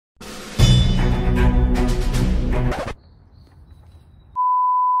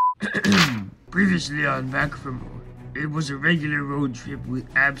Previously on Back for More, it was a regular road trip with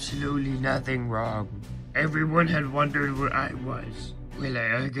absolutely nothing wrong. Everyone had wondered where I was. Well,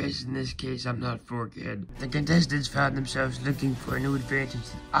 I guess in this case I'm not Forkhead. The contestants found themselves looking for a new advantage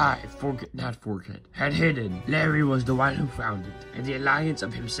that Forkhead, had hidden. Larry was the one who found it, and the alliance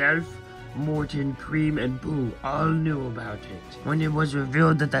of himself, Morton, Cream, and Boo all knew about it. When it was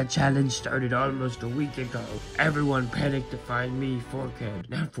revealed that that challenge started almost a week ago, everyone panicked to find me,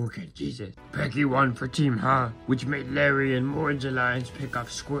 Jesus. Pecky won for Team Huh, which made Larry and Morton's alliance pick off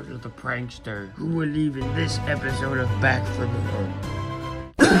Squirtle the prankster, who will leave in this episode of Back for More.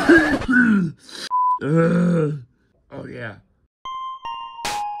 Oh yeah.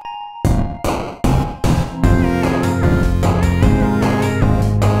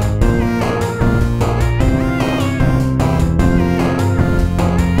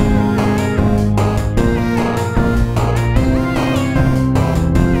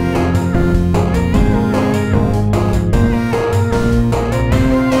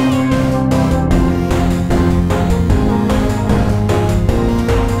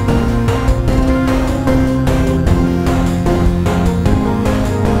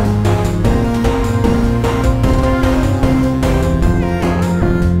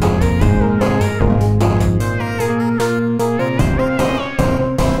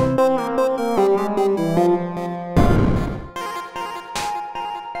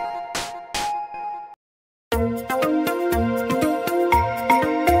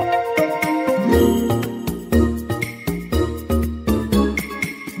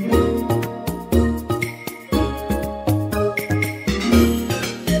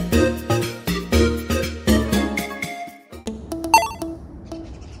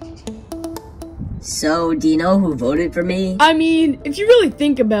 So, do you know who voted for me? I mean, if you really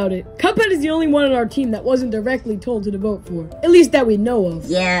think about it, Cuphead is the only one on our team that wasn't directly told who to vote for. At least that we know of.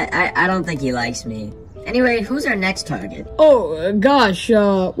 Yeah, I don't think he likes me. Anyway, who's our next target? Oh, gosh,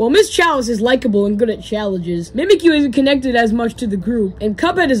 well, Miss Chalice is likable and good at challenges. Mimikyu isn't connected as much to the group, and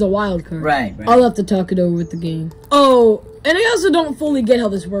Cuphead is a wild card. Right. I'll have to talk it over with the game. Oh, and I also don't fully get how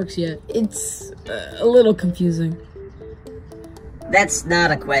this works yet. It's a little confusing. That's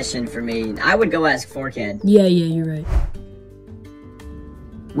not a question for me. I would go ask Forkhead. Yeah, you're right.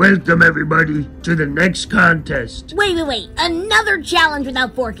 Welcome everybody to the next contest. Wait. Another challenge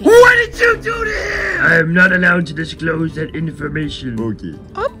without Forkhead. What did you do to him? I am not allowed to disclose that information. Okay.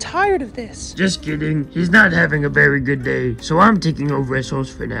 I'm tired of this. Just kidding. He's not having a very good day, so I'm taking over as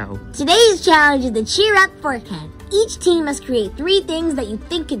host for now. Today's challenge is the Cheer Up Forkhead. Each team must create 3 things that you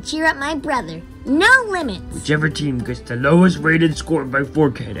think could cheer up my brother. No limits. Whichever team gets the lowest rated score by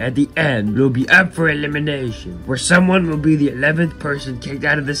Forkhead at the end will be up for elimination, where someone will be the 11th person kicked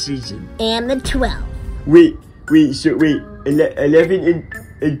out of the season. And the 12th. Wait, 11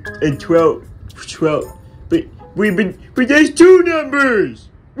 and 12, but there's 2 numbers!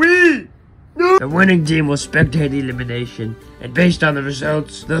 No! The winning team will spectate the elimination, and based on the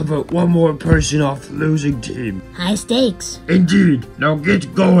results, they'll vote one more person off the losing team. High stakes. Indeed. Now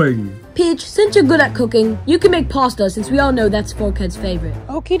get going. Peach, since you're good at cooking, you can make pasta since we all know that's Forkhead's favorite.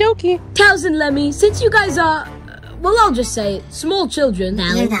 Okie dokie. Tails and Lemmy, since you guys are, well, I'll just say it, small children.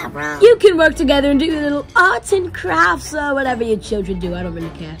 Now you're not wrong. You can work together and do your little arts and crafts or whatever your children do. I don't really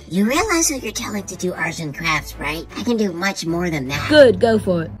care. You realize who you're telling to do arts and crafts, right? I can do much more than that. Good, go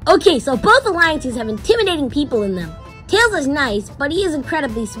for it. Okay, so both alliances have intimidating people in them. Tails is nice, but he is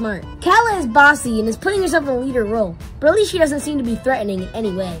incredibly smart. Kala is bossy and is putting herself in a leader role, but at least she doesn't seem to be threatening in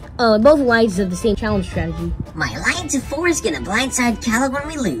any way. Both alliances have the same challenge strategy. My alliance of 4 is gonna blindside Kala when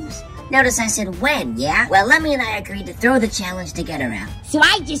we lose. Notice I said when, yeah? Well, Lemmy and I agreed to throw the challenge to get her out. So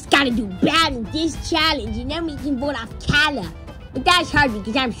I just gotta do bad in this challenge and then we can vote off Kala. But that's hard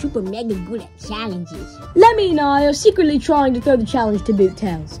because I'm super mega good at challenges. Lemmy and I are secretly trying to throw the challenge to boot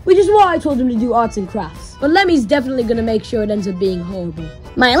Tails, which is why I told him to do arts and crafts. But Lemmy's definitely gonna make sure it ends up being horrible.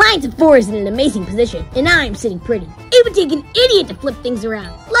 My alliance of 4 is in an amazing position, and I'm sitting pretty. It would take an idiot to flip things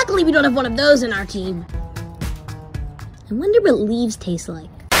around. Luckily, we don't have one of those in our team. I wonder what leaves taste like.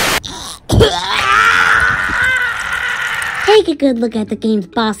 Take a good look at the game's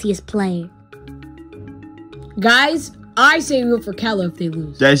bossiest player. Guys, I say we vote for Kala if they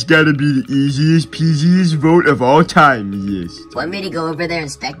lose. That's gotta be the easiest peasiest vote of all time, yes. Want me to go over there and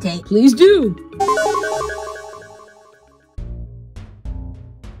spectate? Please do.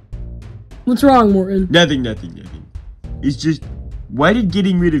 What's wrong, Morton? Nothing. It's just, why did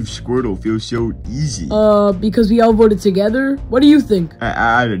getting rid of Squirtle feel so easy? Because we all voted together? What do you think?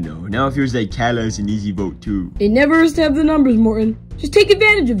 I don't know. Now it feels like Kala is an easy vote too. It never hurts to have the numbers, Morton. Just take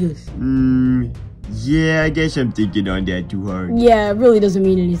advantage of this. Yeah, I guess I'm thinking on that too hard. Yeah, it really doesn't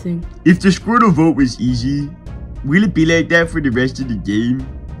mean anything. If the Squirtle vote was easy, will it be like that for the rest of the game?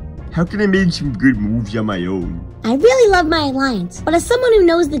 How can I make some good moves on my own? I really love my alliance, but as someone who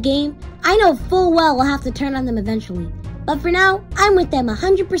knows the game, I know full well we'll have to turn on them eventually. But for now, I'm with them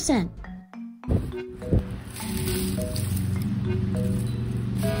 100%.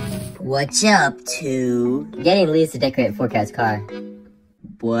 What's up, two? Getting leads to decorate Forkhead's car.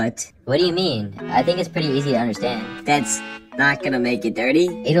 What? What do you mean? I think it's pretty easy to understand. That's not gonna make it dirty?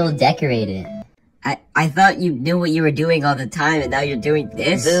 It'll decorate it. I thought you knew what you were doing all the time and now you're doing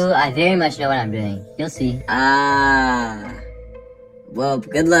this? Boo, I very much know what I'm doing. You'll see. Ah. Well,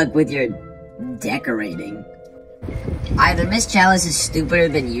 good luck with your decorating. Either Miss Chalice is stupider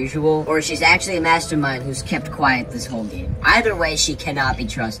than usual, or she's actually a mastermind who's kept quiet this whole game. Either way, she cannot be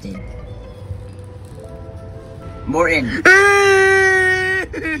trusted. Morton.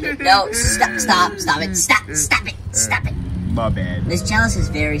 No, stop it. My bad. Miss Chalice is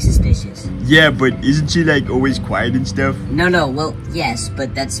very suspicious. Yeah, but isn't she like always quiet and stuff? No, well, yes,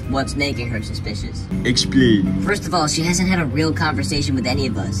 but that's what's making her suspicious. Explain. First of all, she hasn't had a real conversation with any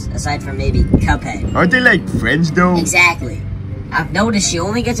of us, aside from maybe Cuphead. Aren't they like friends though? Exactly. I've noticed she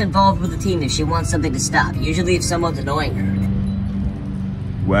only gets involved with the team if she wants something to stop, usually if someone's annoying her.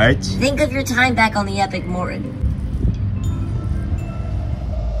 What? Think of your time back on the Epic Morton.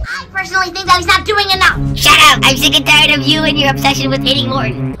 I personally think that he's not doing enough. Shut up! I'm sick and tired of you and your obsession with hating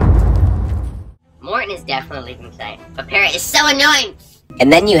Morton. Morton is definitely leaving tonight, but Parrot is so annoying.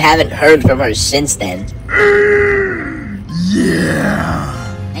 And then you haven't heard from her since then.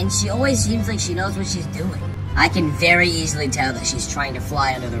 Yeah. And she always seems like she knows what she's doing. I can very easily tell that she's trying to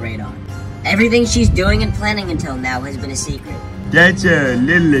fly under the radar. Everything she's doing and planning until now has been a secret. That's a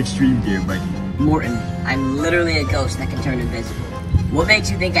little extreme there, buddy. Morton, I'm literally a ghost that can turn invisible. What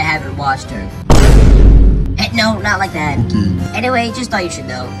makes you think I haven't watched her? No, not like that. Okay. Anyway, just thought you should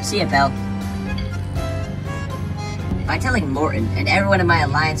know. See ya, pal. By telling Morton and everyone in my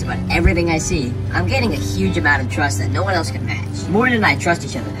alliance about everything I see, I'm gaining a huge amount of trust that no one else can match. Morton and I trust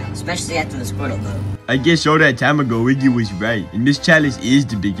each other now, especially after the Squirtle vote. I guess all that time ago, Iggy was right, and Miss Chalice is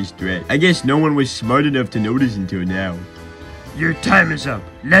the biggest threat. I guess no one was smart enough to notice until now. Your time is up.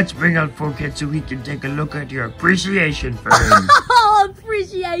 Let's bring out Forkhead so we can take a look at your appreciation for him. Oh,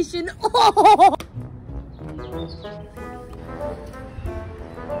 appreciation. Oh.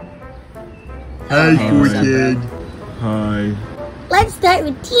 Hi, Forkhead. Hi. Let's start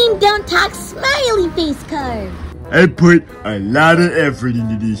with Team Don't Talk Smiley Face card. I put a lot of effort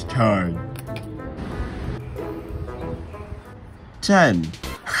into this card. 10.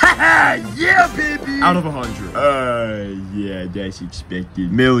 Haha! Yeah, baby! Out of 100. Yeah, that's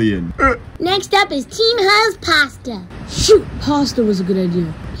expected. Million. Next up is Team Huz Pasta. Shoot, pasta was a good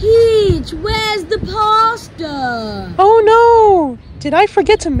idea. Peach, where's the pasta? Oh no! Did I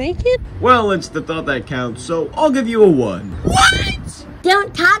forget to make it? Well, it's the thought that counts, so I'll give you a 1. What?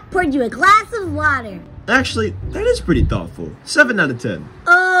 Don't Talk poured you a glass of water. Actually, that is pretty thoughtful. 7 out of 10.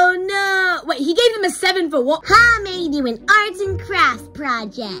 Oh no! Wait, he gave him a 7 for what? I made you an arts and crafts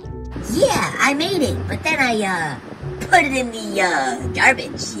project. Yeah, I made it, but then I, put it in the,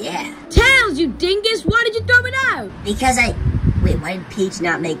 garbage, yeah. Tails, you dingus! Why did you throw it out? Because Wait, why did Peach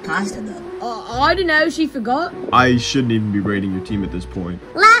not make pasta, though? I don't know, she forgot. I shouldn't even be rating your team at this point.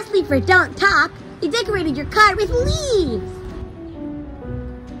 Lastly, for Don't Talk, you decorated your card with leaves.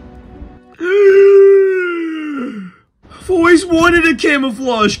 I've always wanted a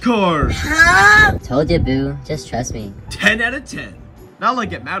camouflage car! Huh? Told you, Boo. Just trust me. 10 out of 10. Not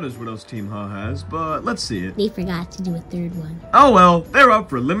like it matters what else Team Ha has, but let's see it. They forgot to do a third one. Oh well, they're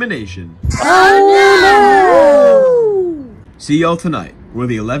up for elimination. Oh no! See y'all tonight, where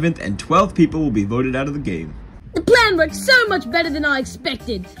the 11th and 12th people will be voted out of the game. The plan worked so much better than I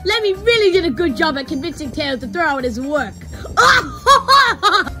expected. Lemmy really did a good job at convincing Tails to throw out his work.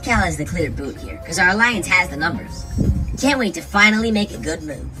 Cal has the clear boot here, because our alliance has the numbers. Can't wait to finally make a good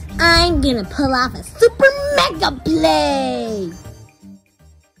move. I'm gonna pull off a super mega play.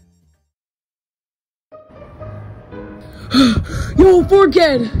 Yo,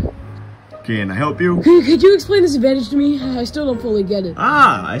 Forkhead! Can I help you? Could you explain this advantage to me? I still don't fully get it.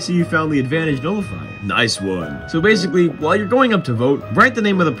 Ah, I see you found the advantage nullifier. Nice one. So basically, while you're going up to vote, write the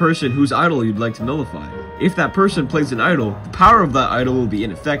name of the person whose idol you'd like to nullify. If that person plays an idol, the power of that idol will be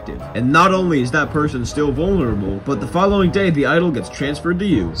ineffective. And not only is that person still vulnerable, but the following day the idol gets transferred to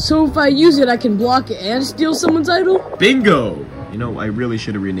you. So if I use it, I can block it and steal someone's idol? Bingo! You know, I really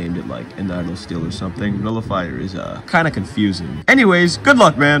should have renamed it like an idol steal or something. Nullifier is, kind of confusing. Anyways, good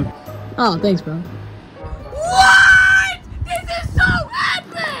luck, man. Oh, thanks, bro. What? This is so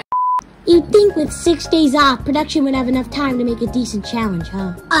epic! You'd think with 6 days off, production would have enough time to make a decent challenge,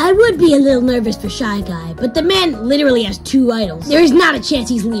 huh? I would be a little nervous for Shy Guy, but the man literally has 2 idols. There is not a chance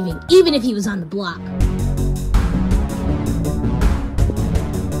he's leaving, even if he was on the block.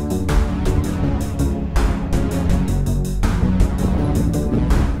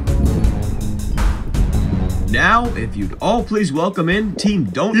 Now, if you'd all please welcome in Team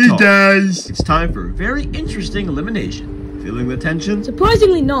Don't Hey Talk. guys! It's time for a very interesting elimination. Feeling the tension?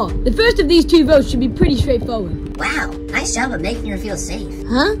 Surprisingly not. The first of these 2 votes should be pretty straightforward. Wow, nice job of making her feel safe.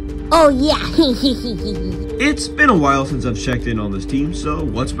 Huh? Oh, yeah. It's been a while since I've checked in on this team, so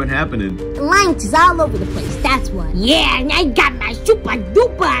what's been happening? Alliance is all over the place, that's what. Yeah, and I got my super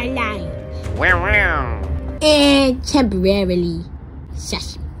duper alliance. And temporarily.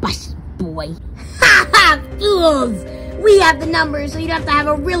 Shush, bush, boy. Ha ha, fools! We have the numbers, so you'd have to have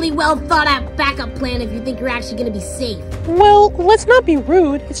a really well thought out backup plan if you think you're actually gonna be safe. Well, let's not be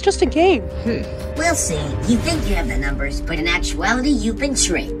rude. It's just a game. We'll see. You think you have the numbers, but in actuality, you've been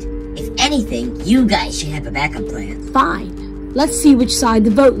tricked. If anything, you guys should have a backup plan. Fine. Let's see which side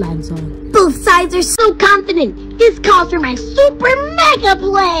the vote lands on. Both sides are so confident. This calls for my super mega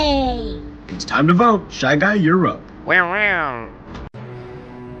play. It's time to vote. Shy Guy, you're up.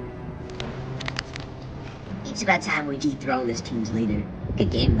 It's about time we dethrone this team's leader.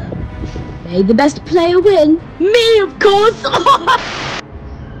 Good game, though. May the best player win. Me, of course!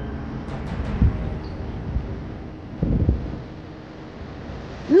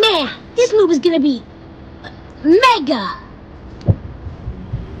 Man, this move is gonna be mega.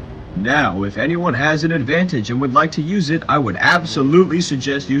 Now, if anyone has an advantage and would like to use it, I would absolutely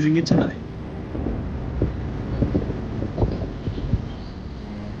suggest using it tonight.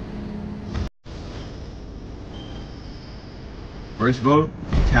 First vote,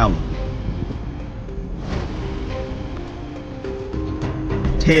 Callum.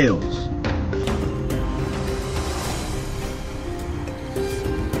 Tails.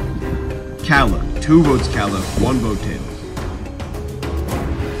 Callum. 2 votes Callum, 1 vote Tails.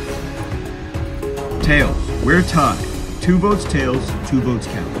 Tails. We're tied. 2 votes Tails, 2 votes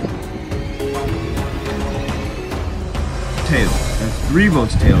Callum. Tails. That's 3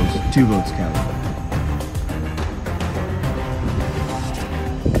 votes Tails, 2 votes Callum.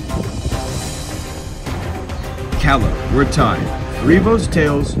 Callum, we're tied. 3 votes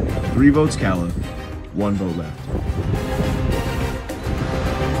Tails, 3 votes Callum, 1 vote left.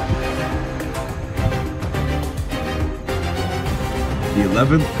 The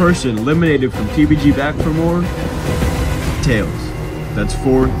 11th person eliminated from TBG Back for More, Tails. That's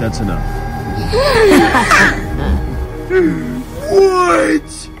 4, that's enough.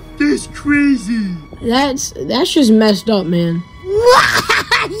 What? That's crazy. That's just messed up, man.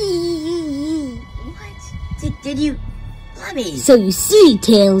 Did you... Lemmy? So you see,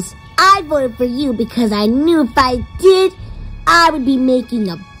 Tails, I voted for you because I knew if I did, I would be making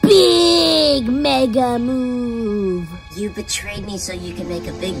a big mega move. You betrayed me so you can make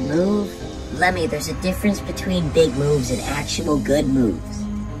a big move? Lemmy, there's a difference between big moves and actual good moves.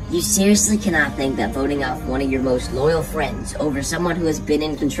 You seriously cannot think that voting off one of your most loyal friends over someone who has been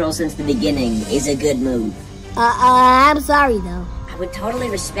in control since the beginning is a good move. I'm sorry, though. I would totally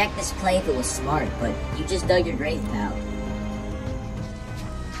respect this play if it was smart, but you just dug your grave, pal.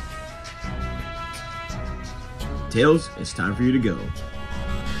 Tails, it's time for you to go.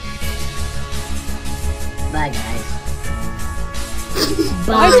 Bye, guys.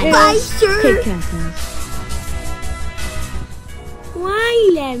 Bye, sir. Take care, guys.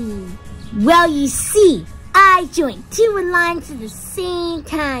 Why, Lemmy? Well, you see, I joined 2 alliances at the same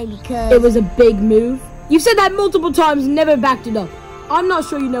time because... It was a big move. You've said that multiple times and never backed it up. I'm not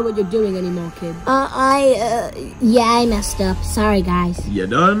sure you know what you're doing anymore, kid. Yeah, I messed up. Sorry, guys. You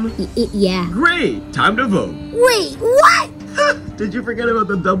done? Yeah. Great! Time to vote. Wait, what? Did you forget about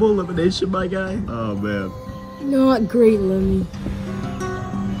the double elimination, my guy? Oh, man. Not great, Lemmy.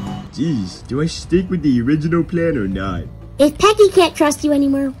 Jeez, do I stick with the original plan or not? If Pecky can't trust you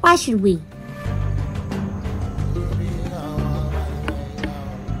anymore, why should we?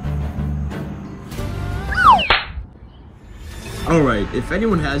 Alright, if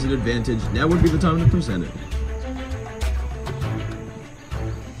anyone has an advantage, now would be the time to present it.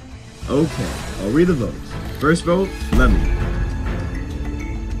 Okay, I'll read the votes. First vote, Lemmy.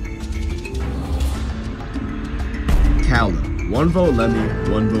 Callum. 1 vote Lemmy,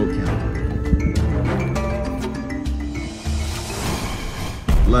 1 vote Callum.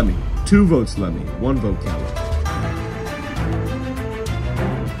 Lemmy. 2 votes Lemmy, 1 vote Callum.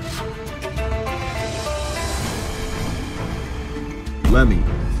 Lemmy.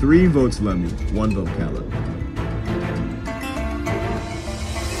 3 votes Lemmy, 1 vote Callum.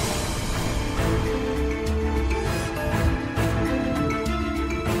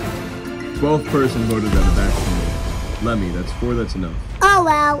 12th person voted out of action. Lemmy, that's 4, that's enough. Oh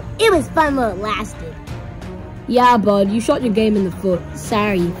well, it was fun while it lasted. Yeah, bud, you shot your game in the foot.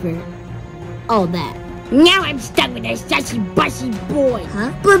 Sorry for all that. Now I'm stuck with a sussy-bussy boy.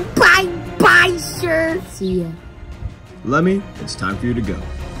 Huh? Bye, sir. See ya. Lemmy, it's time for you to go.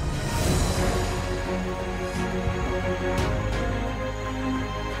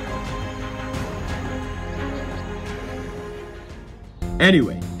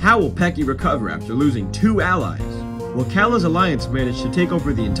 Anyway, how will Pecky recover after losing 2 allies? Will Kala's alliance manage to take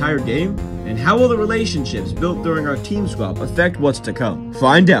over the entire game? And how will the relationships built during our team swap affect what's to come?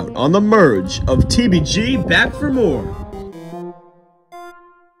 Find out on the merge of TBG. Back for more!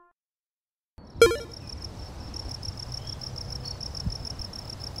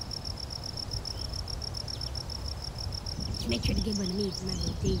 Just make sure to give one to me for my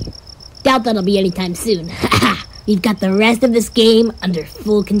rotation. Doubt that'll be anytime soon. We've got the rest of this game under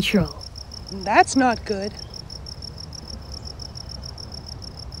full control. That's not good.